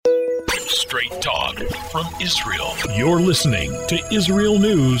Straight talk from Israel. You're listening to Israel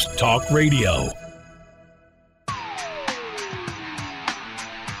News Talk Radio.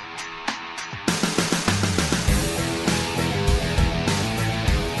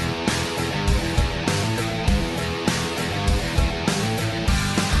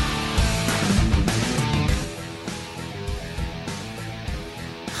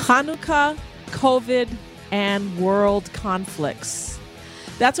 Hanukkah, COVID, and world conflicts.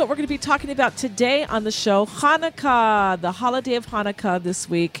 That's what we're going to be talking about today on the show. Hanukkah, the holiday of Hanukkah this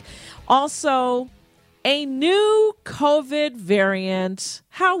week. Also, a new COVID variant.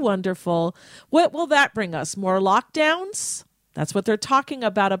 How wonderful. What will that bring us? More lockdowns? That's what they're talking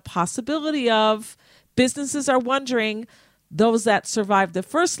about, a possibility of. Businesses are wondering, those that survived the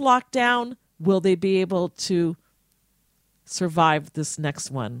first lockdown, will they be able to survive this next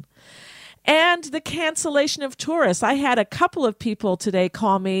one? And the cancellation of tourists. I had a couple of people today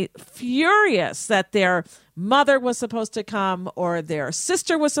call me furious that their mother was supposed to come or their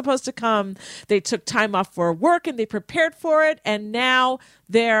sister was supposed to come. They took time off for work and they prepared for it. And now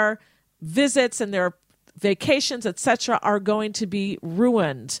their visits and their vacations, etc., are going to be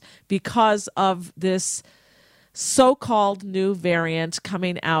ruined because of this so-called new variant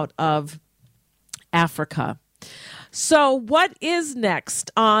coming out of Africa. So what is next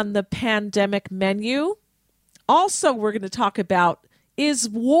on the pandemic menu? Also, we're going to talk about, is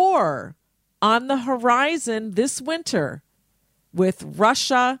war on the horizon this winter with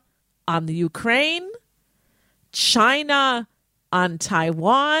Russia on the Ukraine, China on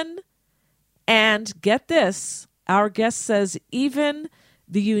Taiwan, and get this, our guest says even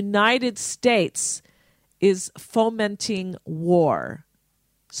the United States is fomenting war.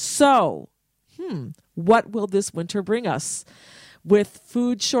 So, what will this winter bring us? With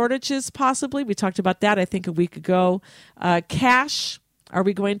food shortages, possibly. We talked about that, I think, a week ago. Cash. Are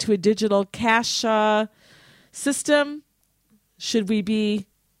we going to a digital cash system? Should we be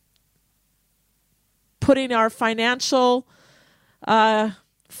putting our financial files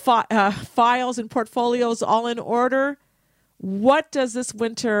and portfolios all in order? What does this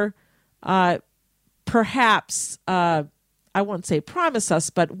winter perhaps, I won't say promise us,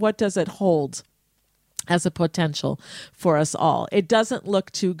 but what does it hold as a potential for us all? It doesn't look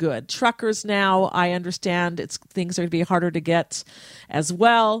too good. Truckers now, I understand things are going to be harder to get as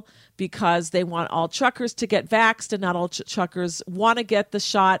well because they want all truckers to get vaxxed and not all truckers want to get the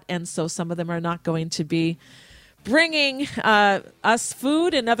shot. And so some of them are not going to be bringing us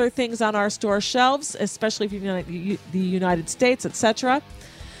food and other things on our store shelves, especially if you're in the United States, etc.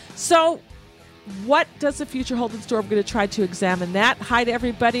 So what does the future hold in store? We're going to try to examine that. Hi to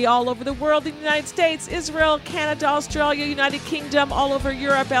everybody all over the world, in the United States, Israel, Canada, Australia, United Kingdom, all over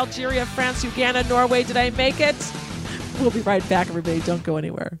Europe, Algeria, France, Uganda, Norway. Did I make it? We'll be right back, everybody. Don't go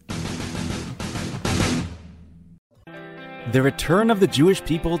anywhere. The return of the Jewish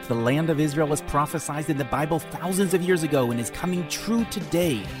people to the land of Israel was prophesied in the Bible thousands of years ago and is coming true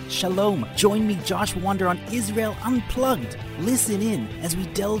today. Shalom. Join me, Josh Wander, on Israel Unplugged. Listen in as we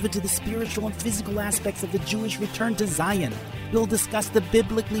delve into the spiritual and physical aspects of the Jewish return to Zion. We'll discuss the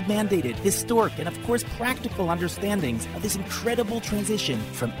biblically mandated, historic, and of course practical understandings of this incredible transition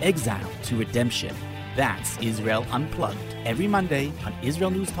from exile to redemption. That's Israel Unplugged, every Monday on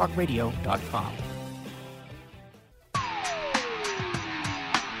IsraelNewsTalkRadio.com.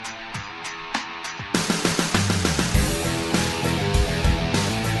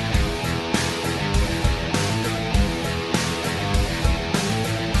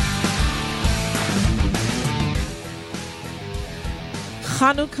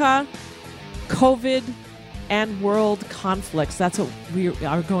 Hanukkah, COVID, and world conflicts. That's what we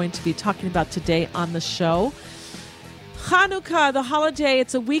are going to be talking about today on the show. Hanukkah, the holiday,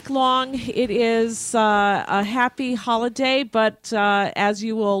 it's a week long. It is a happy holiday, but as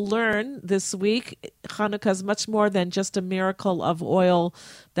you will learn this week, Hanukkah is much more than just a miracle of oil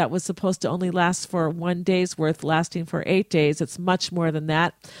that was supposed to only last for 1 day's worth, lasting for 8 days. It's much more than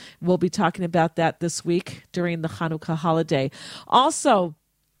that. We'll be talking about that this week during the Hanukkah holiday. Also,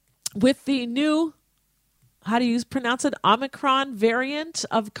 with the new, how do you pronounce it, Omicron variant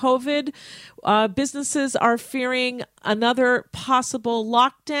of COVID, businesses are fearing another possible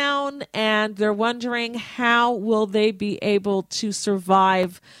lockdown, and they're wondering how will they be able to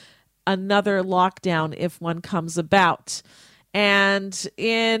survive another lockdown if one comes about. And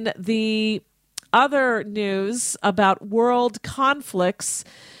in the other news about world conflicts,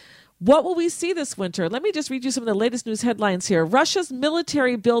 what will we see this winter? Let me just read you some of the latest news headlines here. Russia's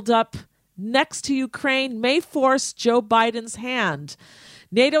military buildup next to Ukraine may force Joe Biden's hand.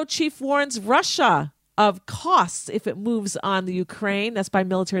 NATO chief warns Russia of costs if it moves on the Ukraine. That's by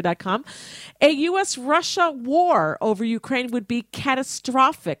military.com. A U.S.-Russia war over Ukraine would be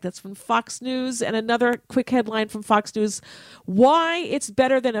catastrophic. That's from Fox News. And another quick headline from Fox News, why it's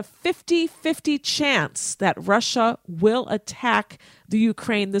better than a 50-50 chance that Russia will attack the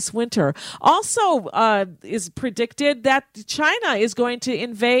Ukraine this winter. Also is predicted that China is going to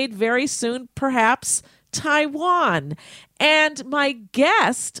invade very soon, perhaps Taiwan. And my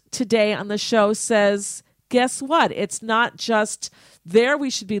guest today on the show says, guess what? It's not just there we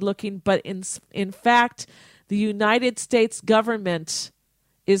should be looking, but in fact, the United States government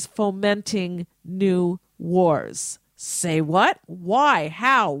is fomenting new wars. Say what? Why?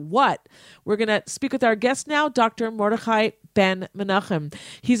 How? What? We're going to speak with our guest now, Dr. Mordechai Ben Menachem.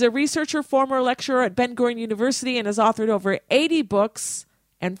 He's a researcher, former lecturer at Ben-Gurion University, and has authored over 80 books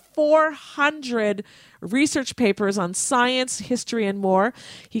and 400 research papers on science, history, and more.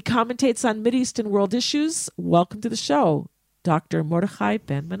 He commentates on Mideastern world issues. Welcome to the show, Dr. Mordechai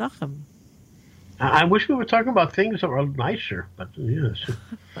Ben Menachem. I wish we were talking about things that were nicer, but yes.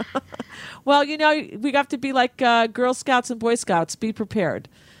 Well, you know, we have to be like Girl Scouts and Boy Scouts. Be prepared.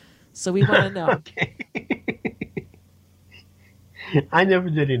 So we want to know. Okay. I never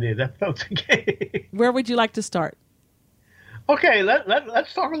did any of that. That's okay. Where would you like to start? Okay,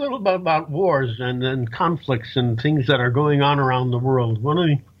 let's talk a little bit about wars and conflicts and things that are going on around the world. One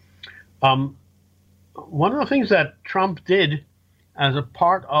of the things that Trump did as a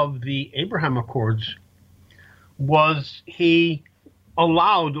part of the Abraham Accords was he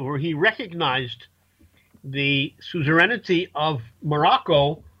allowed, or he recognized, the suzerainty of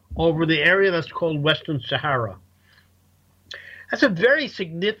Morocco over the area that's called Western Sahara. That's a very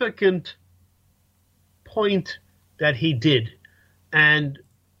significant point that he did. And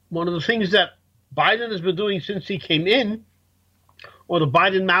one of the things that Biden has been doing since he came in, or the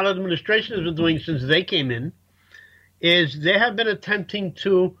Biden maladministration has been doing since they came in, is they have been attempting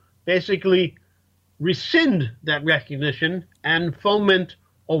to basically rescind that recognition and foment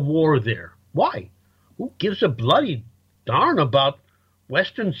a war there. Why? Who gives a bloody darn about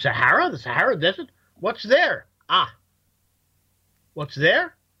Western Sahara, the Sahara Desert? What's there? What's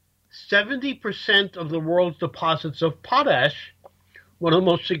there? 70% of the world's deposits of potash, one of the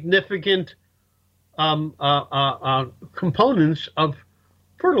most significant components of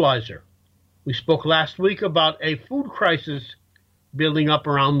fertilizer. We spoke last week about a food crisis building up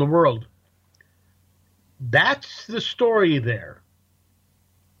around the world. That's the story there.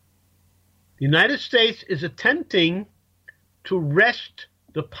 The United States is attempting to wrest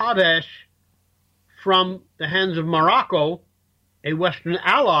the potash from the hands of Morocco, a Western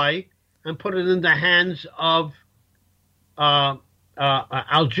ally, and put it in the hands of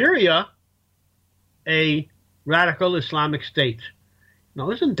Algeria, a radical Islamic state.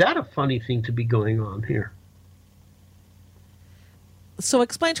 Now, isn't that a funny thing to be going on here? So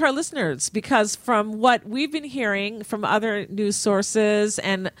explain to our listeners, because from what we've been hearing from other news sources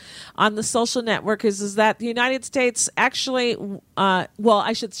and on the social network is that the United States actually, I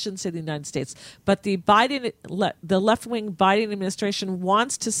shouldn't say the United States, but the left-wing Biden administration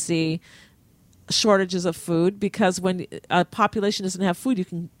wants to see shortages of food, because when a population doesn't have food, you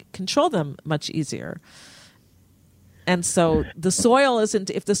can control them much easier. And so if the soil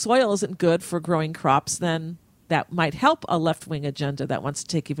isn't good for growing crops, then that might help a left-wing agenda that wants to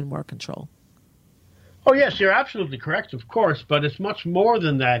take even more control. Oh, yes, you're absolutely correct, of course, but it's much more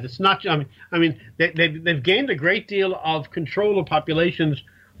than that. It's not, they've gained a great deal of control of populations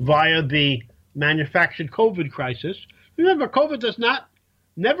via the manufactured COVID crisis. Remember, COVID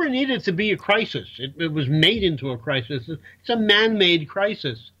never needed to be a crisis. It was made into a crisis. It's a man-made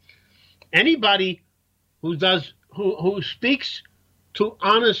crisis. Anybody who speaks to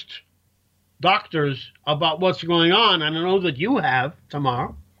honest doctors about what's going on, and I know that you have,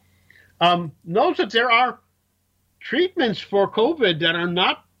 Tamar, knows that there are treatments for COVID that are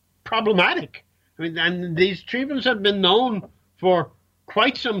not problematic. I mean, and these treatments have been known for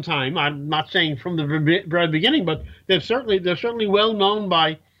quite some time. I'm not saying from the very beginning, but they're certainly well known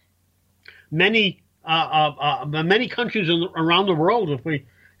by many countries around the world.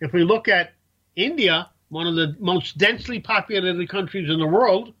 If we look at India, one of the most densely populated countries in the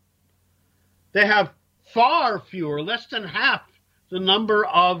world, they have far fewer, less than half the number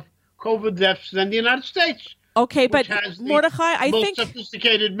of COVID deaths than the United States. Okay, but Mordechai, I think most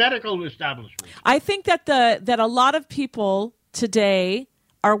sophisticated medical establishment. I think that a lot of people today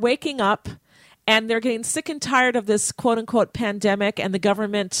are waking up and they're getting sick and tired of this quote unquote pandemic and the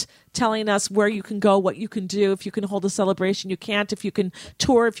government telling us where you can go, what you can do, if you can hold a celebration, you can't, if you can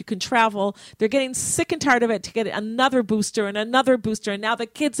tour, if you can travel. They're getting sick and tired of it to get another booster and another booster. And now the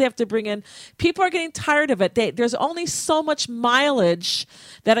kids they have to bring in. People are getting tired of it. There's only so much mileage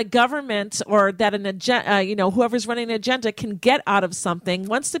that a government or that an agenda, whoever's running an agenda can get out of something.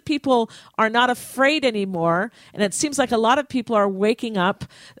 Once the people are not afraid anymore, and it seems like a lot of people are waking up,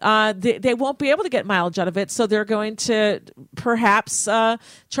 they won't be able to get mileage out of it. So they're going to perhaps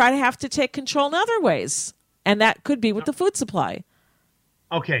try to have to take control in other ways. And that could be with the food supply.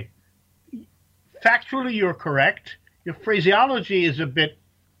 Okay. Factually, you're correct. Your phraseology is a bit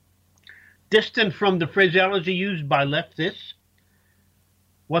distant from the phraseology used by leftists.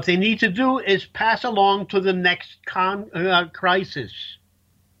 What they need to do is pass along to the next crisis.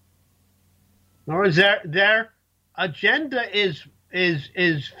 In other words, their agenda is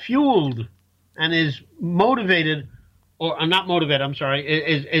fueled and is motivated, or not motivated, I'm sorry,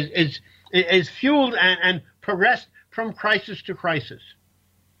 is fueled and progressed from crisis to crisis.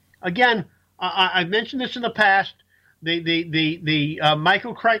 Again, I've mentioned this in the past. The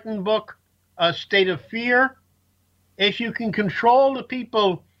Michael Crichton book, State of Fear. If you can control the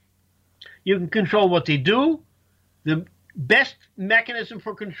people, you can control what they do. The best mechanism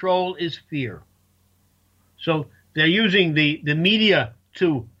for control is fear. So they're using the media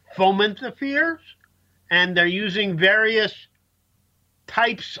to foment the fears, and they're using various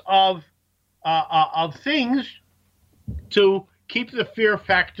types of things to keep the fear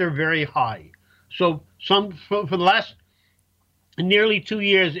factor very high. So for the last nearly 2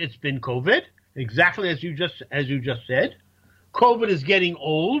 years, it's been COVID, exactly as you just said. COVID is getting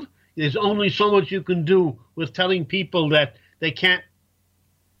old. There's only so much you can do with telling people that they can't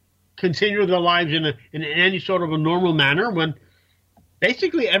continue their lives in any sort of a normal manner, when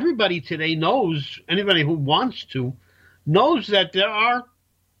basically everybody today knows, anybody who wants to, knows that there are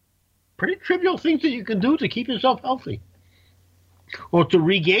pretty trivial things that you can do to keep yourself healthy or to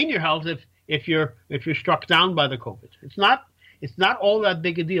regain your health if you're struck down by the COVID. It's not all that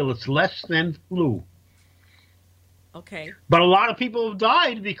big a deal. It's less than flu. Okay. But a lot of people have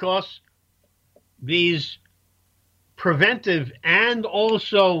died because these preventive and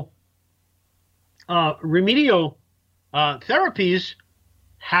also remedial therapies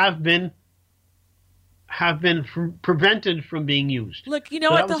have been prevented from being used. Look, you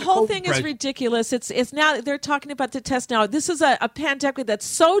know what? The whole thing is ridiculous. It's now they're talking about the test now. This is a pandemic that's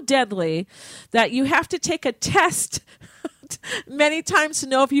so deadly that you have to take a test many times to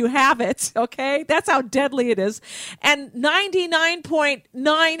know if you have it, okay? That's how deadly it is. And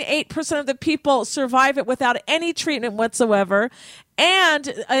 99.98% of the people survive it without any treatment whatsoever.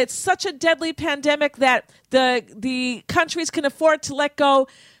 And it's such a deadly pandemic that the countries can afford to let go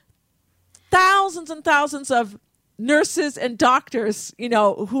thousands and thousands of nurses and doctors,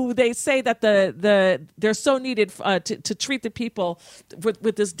 who they say that they're so needed to treat the people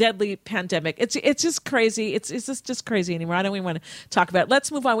with this deadly pandemic. It's just crazy. It's just crazy anymore. I don't even want to talk about it.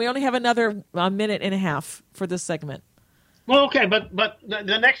 Let's move on. We only have another minute and a half for this segment. Well, okay, but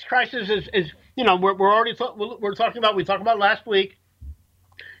the next crisis is we're talking about. We talked about last week.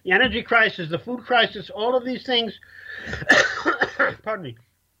 The energy crisis, the food crisis, all of these things. Pardon me.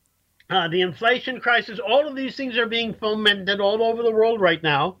 The inflation crisis, all of these things are being fomented all over the world right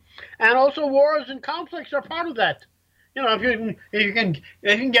now. And also wars and conflicts are part of that. If you can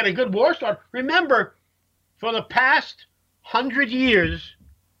get a good war start. Remember, for the past 100 years,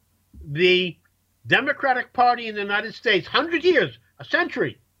 the Democratic Party in the United States, 100 years, a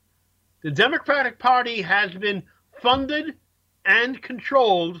century, the Democratic Party has been funded and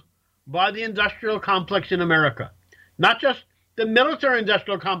controlled by the industrial complex in America. Not just the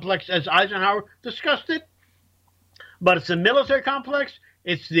military-industrial complex, as Eisenhower discussed it, but it's the military complex,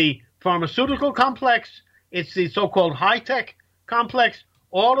 it's the pharmaceutical complex, it's the so-called high-tech complex.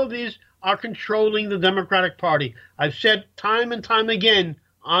 All of these are controlling the Democratic Party. I've said time and time again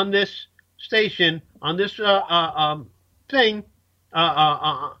on this station, on this thing,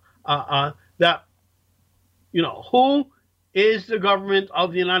 that, who is the government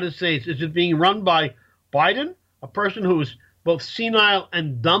of the United States? Is it being run by Biden, a person who's both senile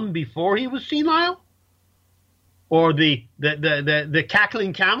and dumb before he was senile, or the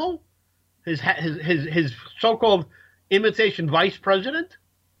cackling camel, his so-called imitation vice president?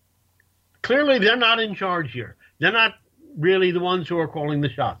 Clearly, they're not in charge here. They're not really the ones who are calling the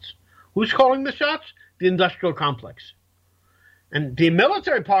shots. Who's calling the shots? The industrial complex. And the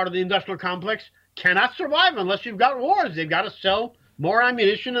military part of the industrial complex cannot survive unless you've got wars. They've got to sell more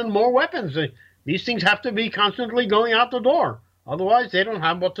ammunition and more weapons. These things have to be constantly going out the door. Otherwise, they don't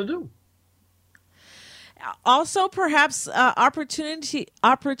have what to do. also perhaps opportunity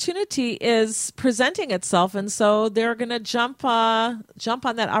is presenting itself, and so they're going to jump on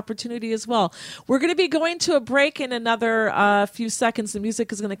that opportunity as well. We're going to be going to a break in another few seconds. The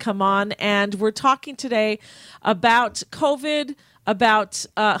music is going to come on, and we're talking today about COVID, about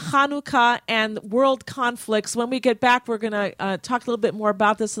Hanukkah and world conflicts. When we get back, we're going to talk a little bit more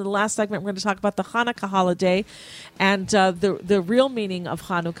about this. In the last segment, we're going to talk about the Hanukkah holiday and the real meaning of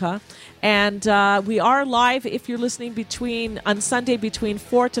Hanukkah. And we are live if you're listening on Sunday between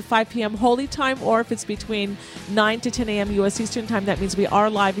 4 to 5 p.m. Holy Time, or if it's between 9 to 10 a.m. U.S. Eastern Time. That means we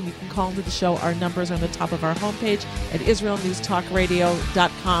are live, and you can call into the show. Our numbers are on the top of our homepage at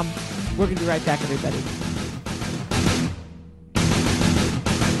IsraelNewsTalkRadio.com. We're going to be right back, everybody.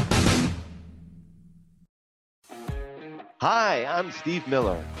 Hi, I'm Steve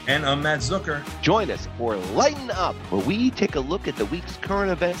Miller. And I'm Matt Zucker. Join us for Lighten Up, where we take a look at the week's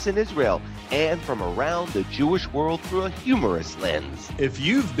current events in Israel and from around the Jewish world through a humorous lens. If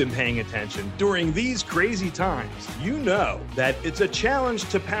you've been paying attention during these crazy times, you know that it's a challenge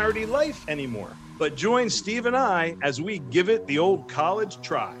to parody life anymore. But join Steve and I as we give it the old college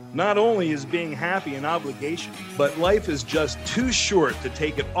try. Not only is being happy an obligation, but life is just too short to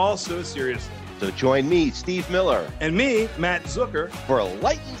take it all so seriously. So join me, Steve Miller. And me, Matt Zucker. For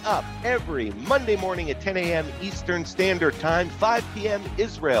Lighten Up every Monday morning at 10 a.m. Eastern Standard Time, 5 p.m.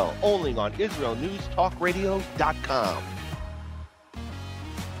 Israel, only on IsraelNewsTalkRadio.com.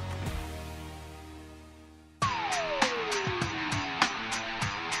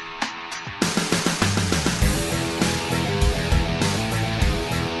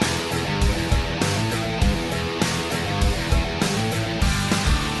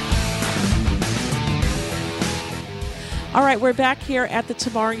 All right, we're back here at the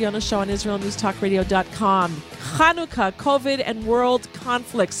Tamar Yona Show on IsraelNewsTalkRadio.com. Hanukkah, COVID, and world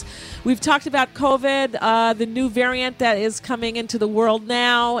conflicts. We've talked about COVID, the new variant that is coming into the world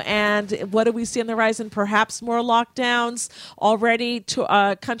now, and what do we see on the horizon? Perhaps more lockdowns. Already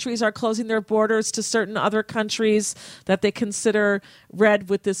countries are closing their borders to certain other countries that they consider red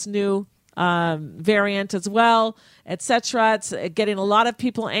with this new variant as well, etc. It's getting a lot of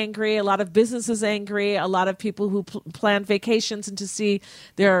people angry, a lot of businesses angry, a lot of people who plan vacations and to see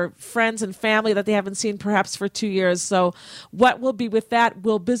their friends and family that they haven't seen perhaps for 2 years. So what will be with that?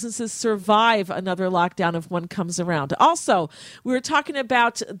 Will businesses survive another lockdown if one comes around? Also, we were talking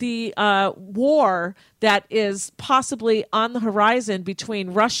about the war that is possibly on the horizon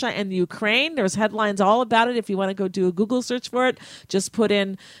between Russia and Ukraine. There's headlines all about it. If you want to go do a Google search for it, just put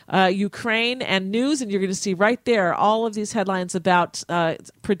in Ukraine and news, and you're going to see right there all of these headlines about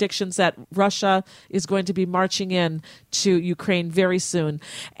predictions that Russia is going to be marching in to Ukraine very soon.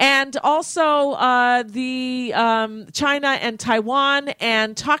 And also the China and Taiwan,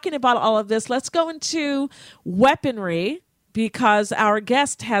 and talking about all of this, let's go into weaponry, because our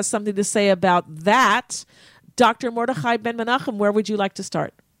guest has something to say about that. Dr. Mordechai Ben Menachem, where would you like to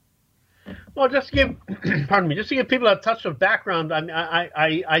start? Well, just to give, just to give people a touch of background,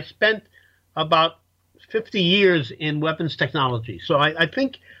 I spent about 50 years in weapons technology, so I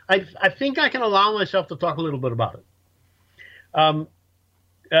think I can allow myself to talk a little bit about it.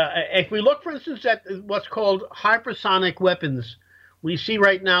 If we look, for instance, at what's called hypersonic weapons, we see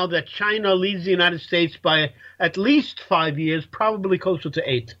right now that China leads the United States by at least 5 years, probably closer to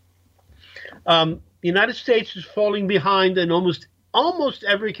 8. The United States is falling behind in almost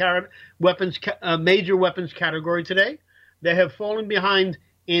every major weapons category today. They have fallen behind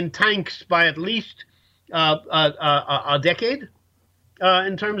in tanks by at least a decade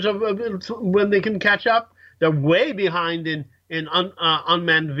in terms of when they can catch up. They're way behind in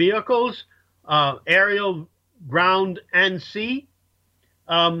unmanned vehicles, aerial, ground, and sea.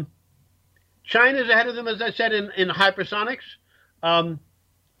 China's ahead of them, as I said, in hypersonics.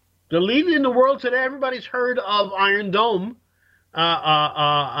 The lead in the world today, everybody's heard of Iron Dome.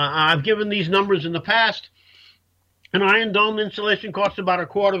 I've given these numbers in the past. An Iron Dome installation costs about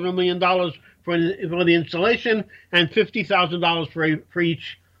 $250,000 for the installation and $50,000 for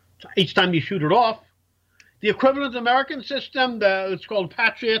each time you shoot it off. The equivalent American system, it's called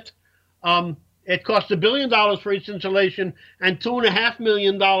Patriot. It costs $1 billion for each installation and $2.5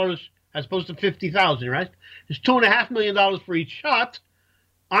 million, as opposed to $50,000, right? It's $2.5 million for each shot.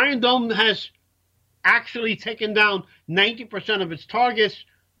 Iron Dome has actually taken down 90% of its targets.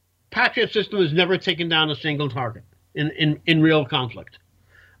 Patriot system has never taken down a single target in real conflict.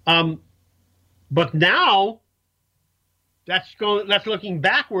 But now that's looking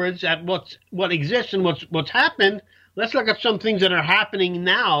backwards at what exists and what's happened. Let's look at some things that are happening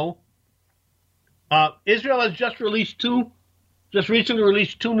now. Israel has just recently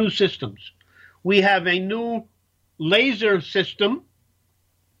released two new systems. We have a new laser system.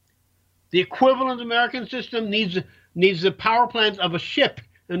 The equivalent American system needs the power plant of a ship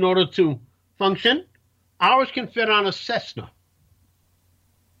in order to function. Ours can fit on a Cessna.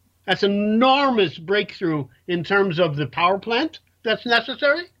 That's an enormous breakthrough in terms of the power plant that's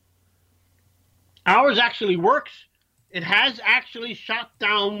necessary. Ours actually works. It has actually shot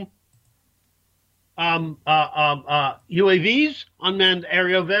down UAVs, unmanned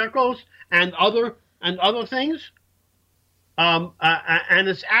aerial vehicles, and other things. And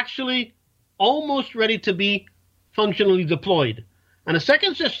it's actually almost ready to be functionally deployed. And a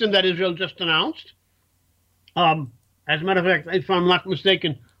second system that Israel just announced, as a matter of fact, if I'm not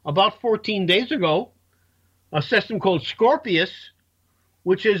mistaken, about 14 days ago, a system called Scorpius,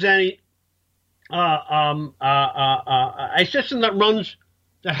 which is a system that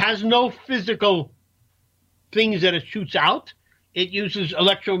has no physical things that it shoots out. It uses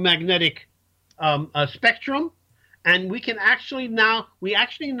electromagnetic spectrum, and we actually now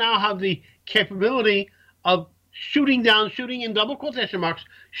have the capability of shooting in double quotation marks,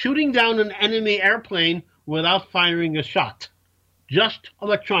 shooting down an enemy airplane without firing a shot, just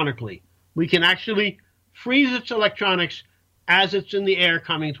electronically. We can actually freeze its electronics as it's in the air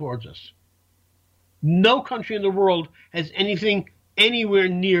coming towards us. No country in the world has anything anywhere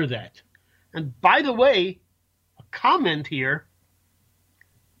near that. And by the way, a comment here,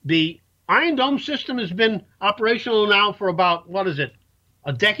 the Iron Dome system has been operational now for about,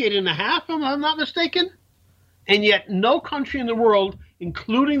 a decade and a half, if I'm not mistaken? And yet no country in the world,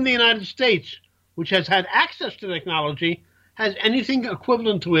 including the United States, which has had access to technology, has anything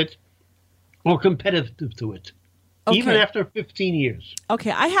equivalent to it or competitive to it. Okay. Even after 15 years.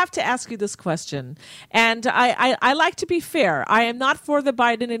 Okay, I have to ask you this question. And I like to be fair. I am not for the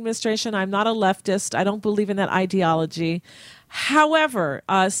Biden administration. I'm not a leftist. I don't believe in that ideology. However,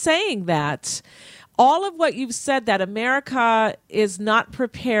 saying that, all of what you've said, that America is not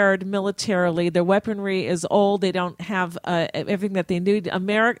prepared militarily, their weaponry is old, they don't have everything that they need.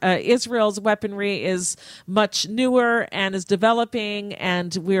 Israel's weaponry is much newer and is developing,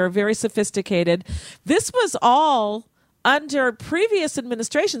 and we're very sophisticated. This was all under previous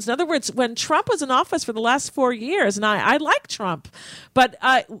administrations. In other words, when Trump was in office for the last 4 years, and I like Trump, but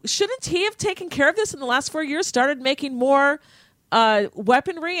shouldn't he have taken care of this in the last 4 years, started making more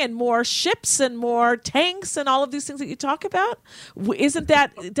weaponry and more ships and more tanks and all of these things that you talk about? Doesn't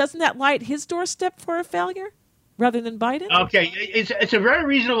that light his doorstep for a failure rather than Biden? Okay, it's a very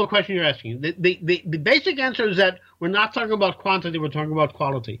reasonable question you're asking. The basic answer is that we're not talking about quantity, we're talking about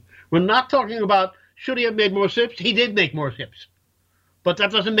quality. We're not talking about should he have made more ships. He did make more ships, but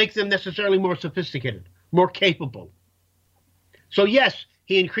that doesn't make them necessarily more sophisticated, more capable. So yes,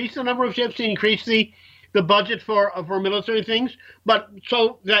 he increased the number of ships, he increased the budget for military things, but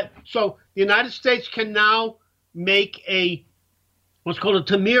so the United States can now make what's called a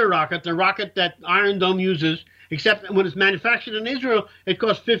Tamir rocket, the rocket that Iron Dome uses, except when it's manufactured in Israel, it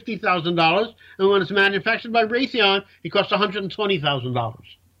costs $50,000, and when it's manufactured by Raytheon, it costs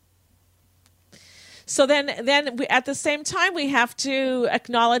 $120,000. So then at the same time, we have to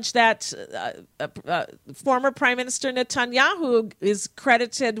acknowledge that former Prime Minister Netanyahu is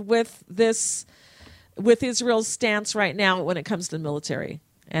credited with Israel's stance right now when it comes to the military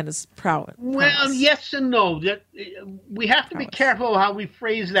and his prowess. Well, yes and no. We have to be careful how we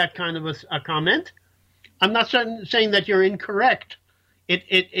phrase that kind of a comment. I'm not saying that you're incorrect.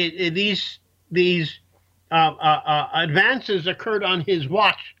 These advances occurred on his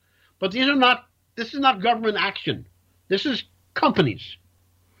watch, but this is not government action. This is companies.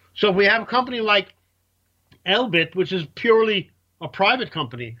 So if we have a company like Elbit, which is purely a private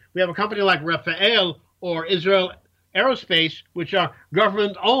company, we have a company like Rafael or Israel Aerospace, which are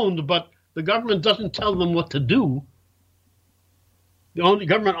government-owned, but the government doesn't tell them what to do. The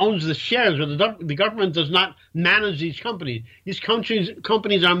government owns the shares, or the government does not manage these companies. These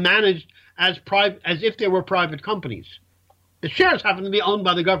companies are managed as if they were private companies. The shares happen to be owned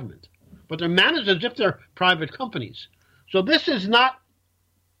by the government, but they're managed as if they're private companies. So this is not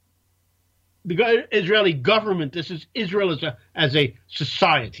the Israeli government. This is Israel as a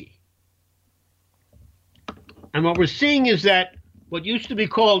society. And what we're seeing is that what used to be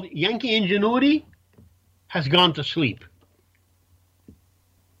called Yankee ingenuity has gone to sleep.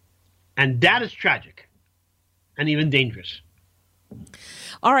 And that is tragic and even dangerous.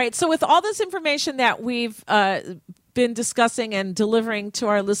 All right. So with all this information that we've been discussing and delivering to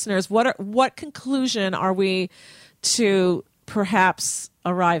our listeners, what conclusion are we to perhaps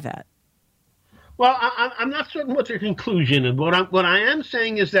arrive at? Well, I'm not certain what the conclusion is. What I am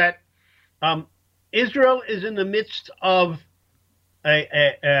saying is that Israel is in the midst of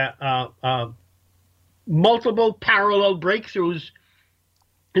a multiple parallel breakthroughs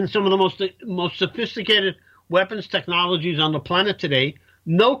in some of the most sophisticated weapons technologies on the planet today.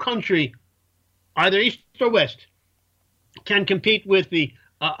 No country, either East or West, can compete with the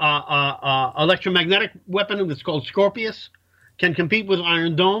electromagnetic weapon that's called Scorpius, can compete with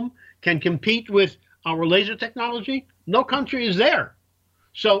Iron Dome, can compete with our laser technology. No country is there.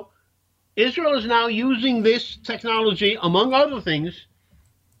 So Israel is now using this technology, among other things.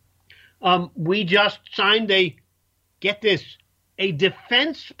 We just signed a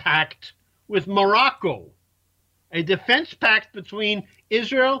defense pact with Morocco, a defense pact between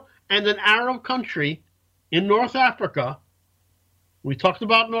Israel and an Arab country in North Africa. We talked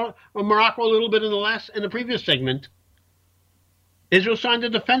about Morocco a little bit in the previous segment. Israel signed a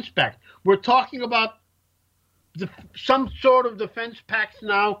defense pact. We're talking about some sort of defense pact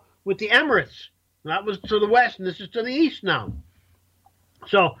now with the Emirates. That was to the west, and this is to the east now.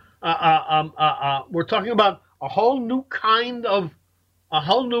 So we're talking about a whole new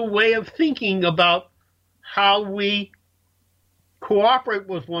way of thinking about how we cooperate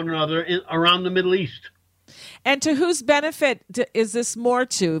with one another around the Middle East. And to whose benefit is this more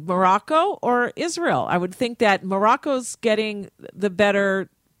to, Morocco or Israel? I would think that Morocco's getting the better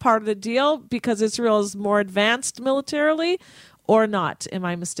part of the deal because Israel is more advanced militarily, or not? Am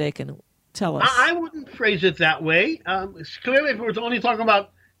I mistaken? Tell us. I wouldn't phrase it that way. Clearly, if we're only talking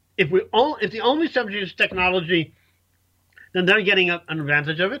about if the only subject is technology, then they're getting an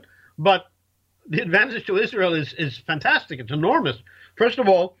advantage of it. But the advantage to Israel is fantastic. It's enormous. First of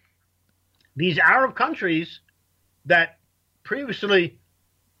all, these Arab countries that previously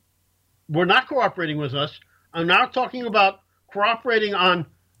were not cooperating with us are now talking about cooperating on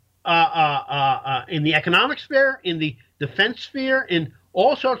in the economic sphere, in the defense sphere, in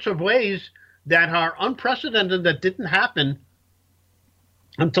all sorts of ways that are unprecedented, that didn't happen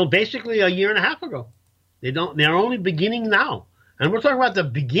until basically a year and a half ago. They're only beginning now. And we're talking about the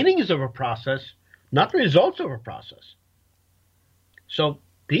beginnings of a process, not the results of a process. So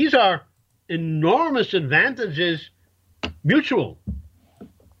these are enormous advantages, mutual.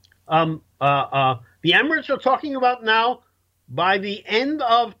 The Emirates are talking about now, by the end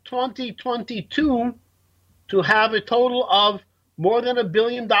of 2022, to have a total of more than $1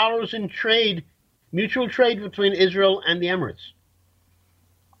 billion in trade, mutual trade between Israel and the Emirates,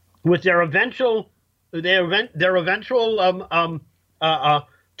 with their eventual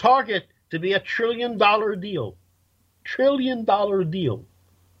target to be $1 trillion deal. $1 trillion deal.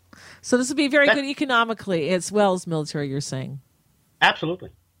 So this would be very good economically as well as military, you're saying? Absolutely.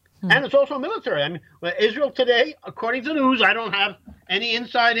 And it's also military. I mean, Israel today, according to the news, I don't have any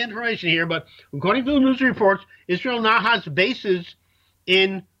inside information here, but according to the news reports, Israel now has bases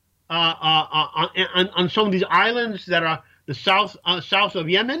in on some of these islands that are the south of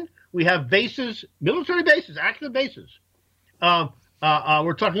Yemen. We have bases, military bases, active bases.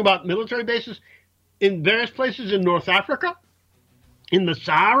 We're talking about military bases in various places in North Africa, in the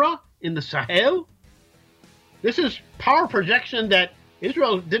Sahara, in the Sahel. This is power projection that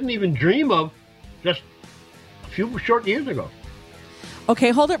Israel didn't even dream of just a few short years ago. Okay,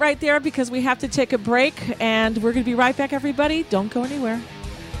 hold it right there because we have to take a break, and we're going to be right back, everybody. Don't go anywhere.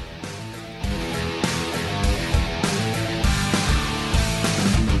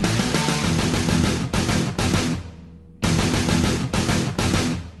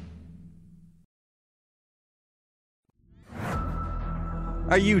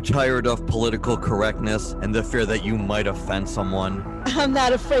 Are you tired of political correctness and the fear that you might offend someone? I'm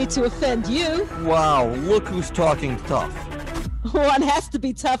not afraid to offend you. Wow, look who's talking tough. One has to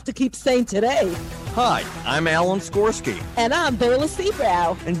be tough to keep sane today. Hi, I'm Alan Skorsky. And I'm Bela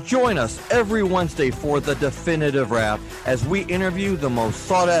Seabrow. And join us every Wednesday for The Definitive Wrap as we interview the most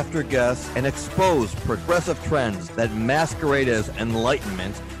sought-after guests and expose progressive trends that masquerade as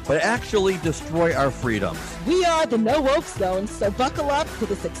enlightenment but actually destroy our freedoms. We are the No Woke Zone, so buckle up to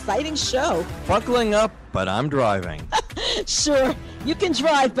this exciting show. Buckling up, but I'm driving. Sure, you can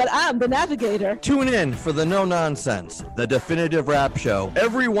drive, but I'm the navigator. Tune in for the No Nonsense, The Definitive Wrap Show,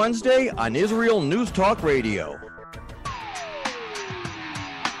 every Wednesday on Israel News Talk Radio.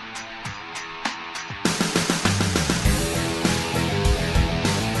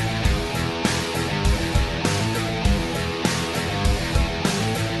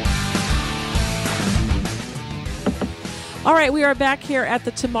 All right, we are back here at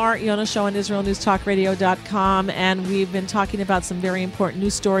the Tamar Yona Show on IsraelNewsTalkRadio.com, and we've been talking about some very important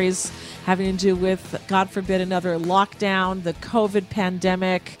news stories having to do with, God forbid, another lockdown, the COVID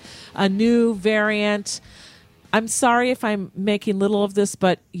pandemic, a new variant. I'm sorry if I'm making little of this,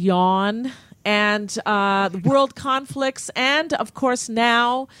 but yawn, and the world conflicts, and, of course,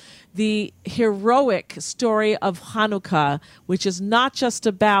 now the heroic story of Hanukkah, which is not just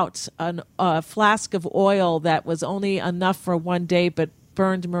about a flask of oil that was only enough for one day, but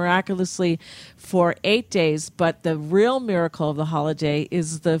burned miraculously for 8 days. But the real miracle of the holiday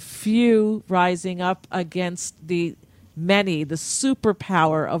is the few rising up against the many, the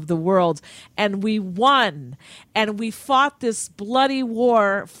superpower of the world. And we won. And we fought this bloody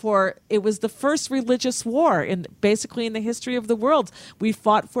war it was the first religious war basically in the history of the world. We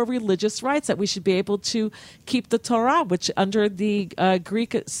fought for religious rights, that we should be able to keep the Torah, which under the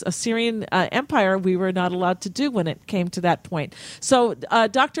Greek Assyrian Empire, we were not allowed to do when it came to that point. So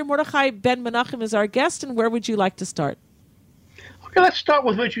Dr. Mordechai Ben Menachem is our guest, and where would you like to start? Okay, let's start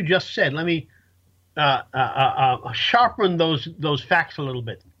with what you just said. Let me sharpen those facts a little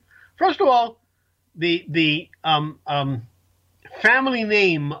bit. First of all, the family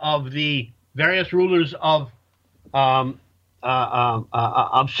name of the various rulers of Syria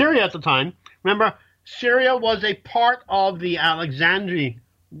at the time. Remember, Syria was a part of the Alexandrian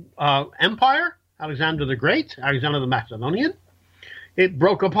Empire, Alexander the Great, Alexander the Macedonian. It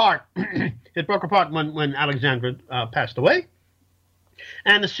broke apart. It broke apart when Alexander passed away.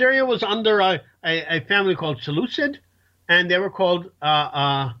 And Assyria was under a family called Seleucid, and they were called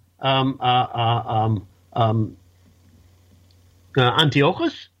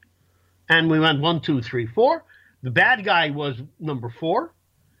Antiochus. And we went 1, 2, 3, 4. The bad guy was number 4.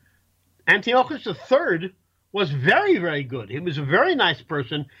 Antiochus III was very, very good. He was a very nice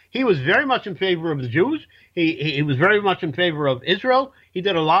person. He was very much in favor of the Jews. He was very much in favor of Israel. He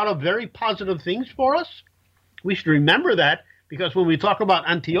did a lot of very positive things for us. We should remember that, because when we talk about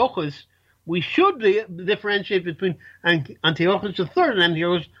Antiochus, we should differentiate between Antiochus III and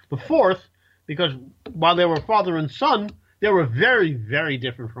Antiochus IV, because while they were father and son, they were very, very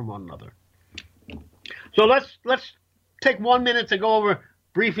different from one another. So let's take 1 minute to go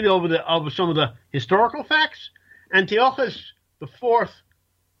briefly over some of the historical facts. Antiochus IV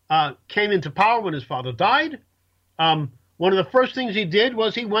came into power when his father died. One of the first things he did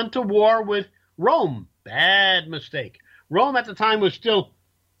was he went to war with Rome. Bad mistake. Rome at the time was still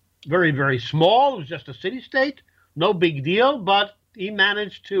very, very small. It was just a city-state. No big deal, but they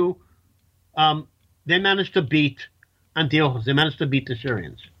managed to beat Antiochus. They managed to beat the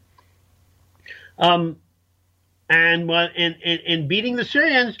Syrians. And in beating the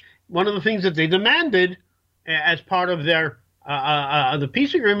Syrians, one of the things that they demanded as part of their the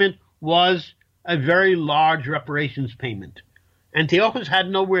peace agreement was a very large reparations payment. Antiochus had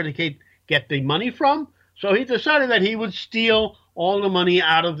nowhere to get the money from, so he decided that he would steal all the money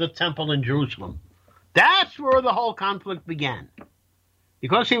out of the temple in Jerusalem. That's where the whole conflict began,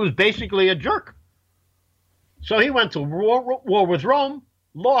 because he was basically a jerk. So he went to war with Rome,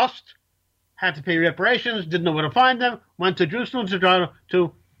 lost, had to pay reparations, didn't know where to find them, went to Jerusalem to try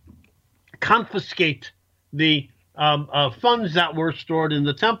to confiscate the funds that were stored in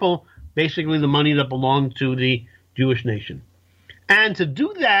the temple, basically the money that belonged to the Jewish nation. And to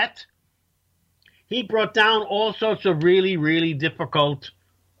do that, he brought down all sorts of really, really difficult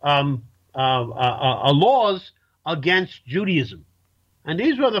laws against Judaism. And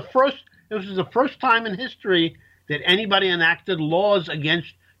this was the first time in history that anybody enacted laws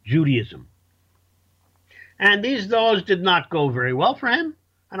against Judaism. And these laws did not go very well for him.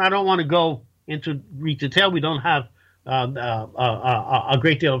 And I don't want to go into detail. We don't have a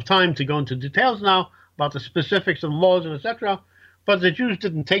great deal of time to go into details now about the specifics of laws and etc. But the Jews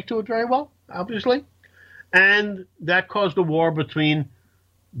didn't take to it very well, obviously. And that caused a war between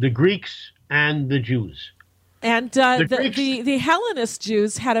the Greeks and the Jews. And the Hellenist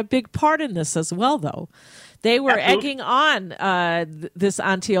Jews had a big part in this as well, though. They were egging on this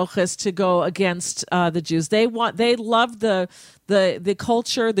Antiochus to go against the Jews. They loved the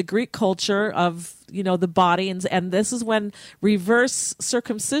culture, the Greek culture of the body, and this is when reverse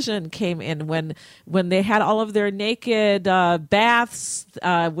circumcision came in, when they had all of their naked baths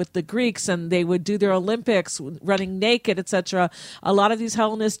with the Greeks, and they would do their Olympics running naked, etc. A lot of these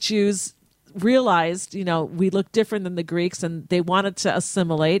Hellenist Jews realized, we look different than the Greeks, and they wanted to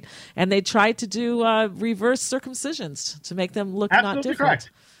assimilate, and they tried to do reverse circumcisions to make them look not different. Correct.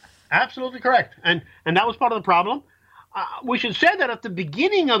 Absolutely correct. And that was part of the problem. We should say that at the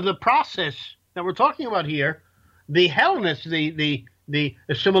beginning of the process that we're talking about here, the Hellenists, the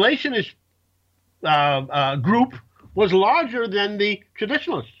assimilationist group was larger than the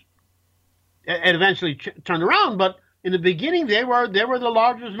traditionalists. It eventually turned around, but in the beginning they were the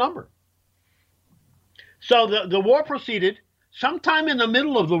largest number. So the war proceeded. Sometime in the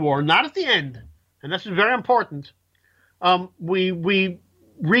middle of the war, not at the end, and this is very important, we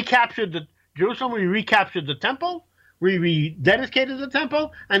recaptured Jerusalem, we recaptured the temple, we rededicated the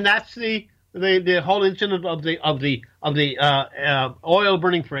temple, and that's the whole incident of the oil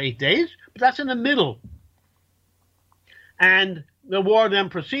burning for 8 days. But that's in the middle. And the war then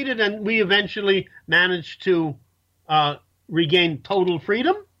proceeded, and we eventually managed to regain total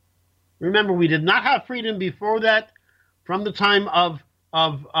freedom. Remember, we did not have freedom before that. From the time of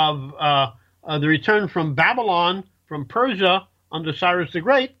the return from Babylon, from Persia under Cyrus the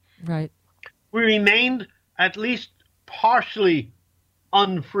Great, right, we remained at least partially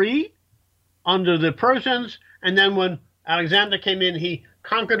unfree under the Persians. And then when Alexander came in, he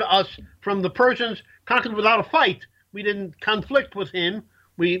conquered us from the Persians, conquered without a fight. We didn't conflict with him.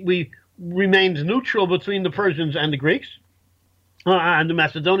 We remained neutral between the Persians and the Greeks. And the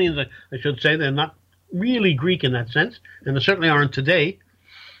Macedonians, I should say. They're not really Greek in that sense, and they certainly aren't today.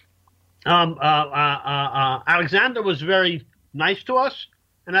 Alexander was very nice to us,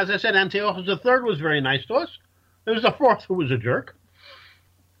 and as I said, Antiochus III was very nice to us. There was a fourth who was a jerk.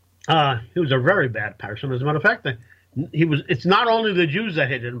 He was a very bad person, as a matter of fact. It's not only the Jews that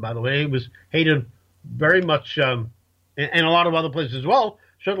hated him, by the way. He was hated very much in a lot of other places as well,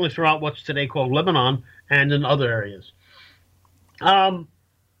 certainly throughout what's today called Lebanon and in other areas.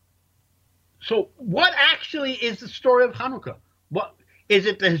 So what actually is the story of Hanukkah? What is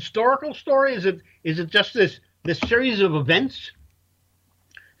it? The historical story? Is it just this series of events?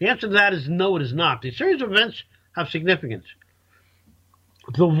 The answer to that is no, it is not. The series of events have significance.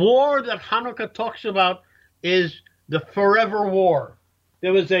 The war that Hanukkah talks about is the forever war.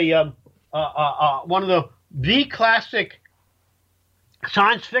 There was one of the classic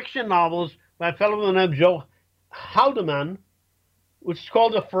science fiction novels by a fellow by the name of Joe Haldeman, which is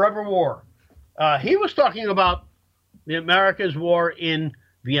called The Forever War. He was talking about the America's war in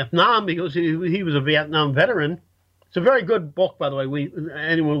Vietnam because he was a Vietnam veteran. It's a very good book, by the way.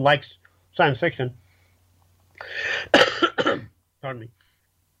 Anyone who likes science fiction. Pardon me.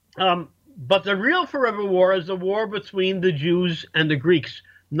 But the real forever war is the war between the Jews and the Greeks,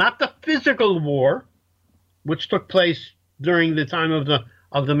 not the physical war, which took place during the time of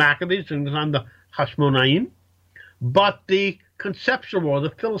the Maccabees and the time of the Hashmonaim, but the conceptual war, the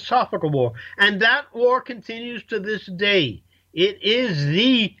philosophical war. And that war continues to this day. It is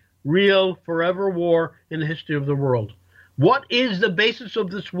the real forever war in the history of the world. What is the basis of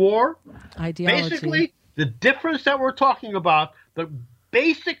this war? Ideology. Basically, the difference that we're talking about, the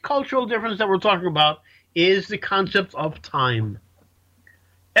basic cultural difference that we're talking about, is the concept of time.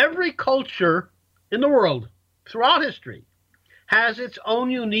 Every culture in the world, throughout history, has its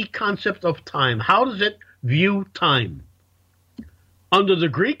own unique concept of time. How does it view time? Under the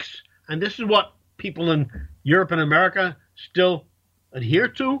Greeks, and this is what people in Europe and America still adhere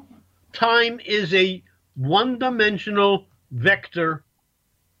to, time is a one-dimensional vector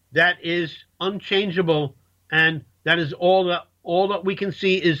that is unchangeable, and that is all that we can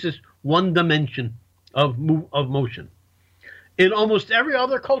see is this one dimension of motion. In almost every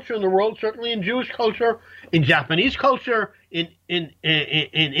other culture in the world, certainly in Jewish culture, in Japanese culture, in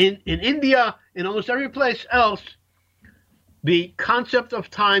India, in almost every place else, the concept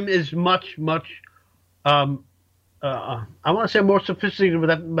of time is much, I want to say more sophisticated,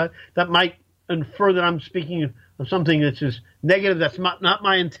 but that might infer that I'm speaking of something that is negative. That's not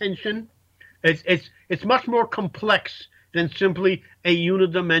my intention. It's much more complex than simply a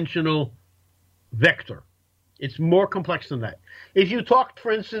unidimensional vector. It's more complex than that. If you talk,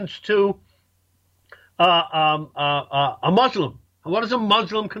 for instance, to a Muslim, what is a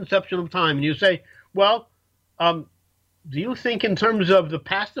Muslim conception of time? And you say, well, do you think in terms of the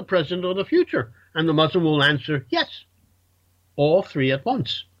past, the present, or the future? And the Muslim will answer, yes, all three at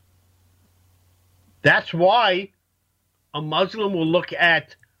once. That's why a Muslim will look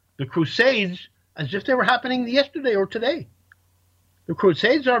at the Crusades as if they were happening yesterday or today. The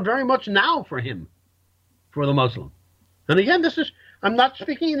Crusades are very much now for him, for the Muslim. And again, I'm not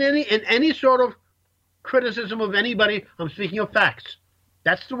speaking in any sort of criticism of anybody. I'm speaking of facts.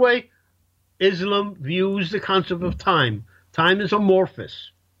 That's the way Islam views the concept of time. Time is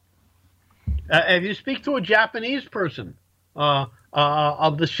amorphous. If you speak to a Japanese person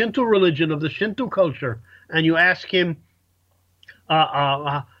of the Shinto religion, of the Shinto culture, and you ask him,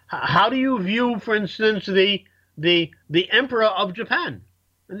 how do you view, for instance, the Emperor of Japan?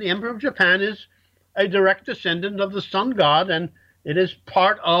 And the Emperor of Japan is a direct descendant of the sun god, and it is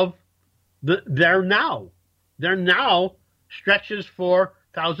part of their now. Their now stretches for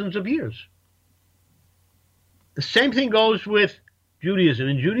thousands of years. The same thing goes with Judaism.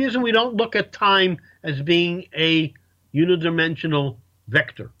 In Judaism, we don't look at time as being a unidimensional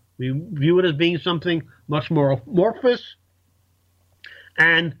vector. We view it as being something much more amorphous.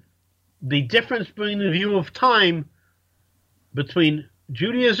 And the difference between the view of time between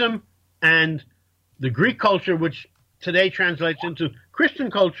Judaism and the Greek culture, which today translates into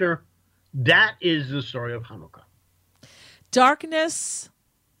Christian culture. That is the story of Hanukkah. Darkness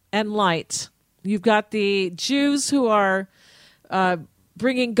and light. You've got the Jews who are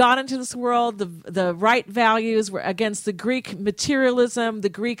bringing God into this world, the right values against the Greek materialism, the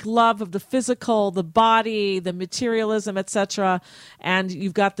Greek love of the physical, the body, the materialism, etc. And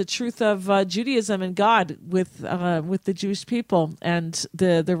you've got the truth of Judaism and God with the Jewish people and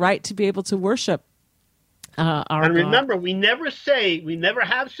the right to be able to worship our And remember, God. we never say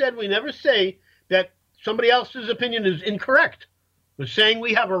that somebody else's opinion is incorrect. We're saying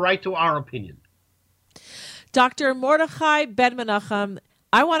we have a right to our opinion. Dr. Mordechai Ben Menachem,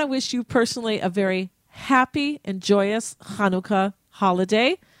 I want to wish you personally a very happy and joyous Hanukkah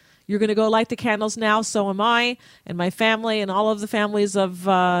holiday. You're going to go light the candles now, so am I, and my family, and all of the families of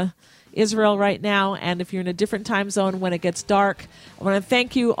Israel right now. And if you're in a different time zone when it gets dark, I want to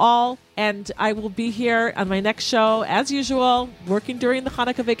thank you all, and I will be here on my next show, as usual, working during the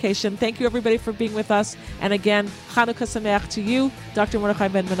Hanukkah vacation. Thank you, everybody, for being with us. And again, Hanukkah Sameach to you, Dr. Mordechai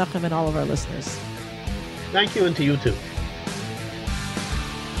Ben Menachem, and all of our listeners. Thank you, and to you too.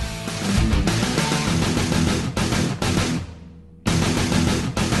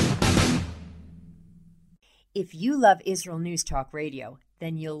 If you love Israel News Talk Radio,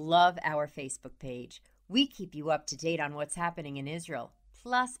 then you'll love our Facebook page. We keep you up to date on what's happening in Israel,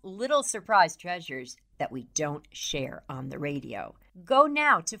 plus little surprise treasures that we don't share on the radio. Go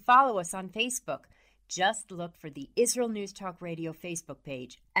now to follow us on Facebook. Just look for the Israel News Talk Radio Facebook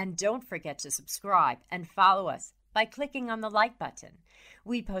page, and don't forget to subscribe and follow us by clicking on the like button.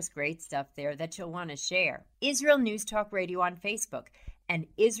 We post great stuff there that you'll want to share. Israel News Talk Radio on Facebook and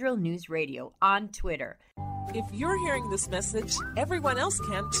Israel News Radio on Twitter. If you're hearing this message, everyone else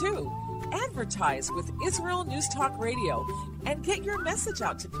can too. Advertise with Israel News Talk Radio and get your message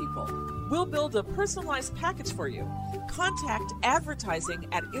out to people. We'll build a personalized package for you. Contact advertising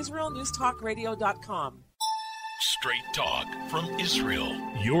at israelnewstalkradio.com. Straight talk from Israel.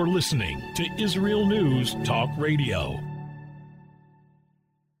 You're listening to Israel News Talk Radio.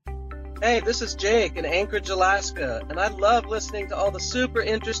 Hey, this is Jake in Anchorage, Alaska, and I love listening to all the super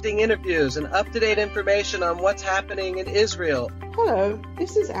interesting interviews and up-to-date information on what's happening in Israel. Hello,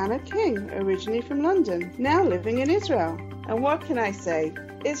 this is Anna King, originally from London, now living in Israel. And what can I say?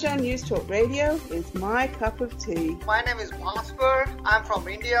 Israel News Talk Radio is my cup of tea. My name is Bhaskar. I'm from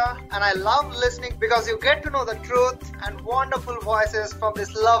India, and I love listening because you get to know the truth and wonderful voices from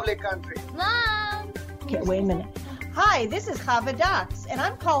this lovely country. Mom! Okay, wait a minute. Hi, this is Chava Dax, and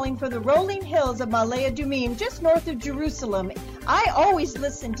I'm calling from the rolling hills of Ma'ale Adumim, just north of Jerusalem. I always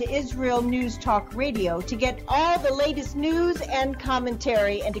listen to Israel News Talk Radio to get all the latest news and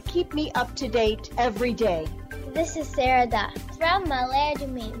commentary and to keep me up to date every day. This is Sarah Dax from Ma'ale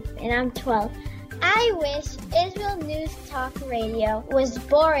Adumim, and I'm 12. I wish Israel News Talk Radio was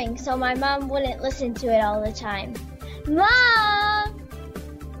boring so my mom wouldn't listen to it all the time. Mom!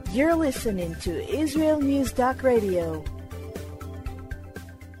 You're listening to Israel News Talk Radio.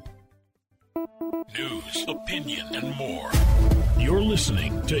 News, opinion, and more. You're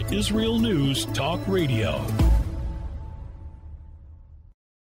listening to Israel News Talk Radio.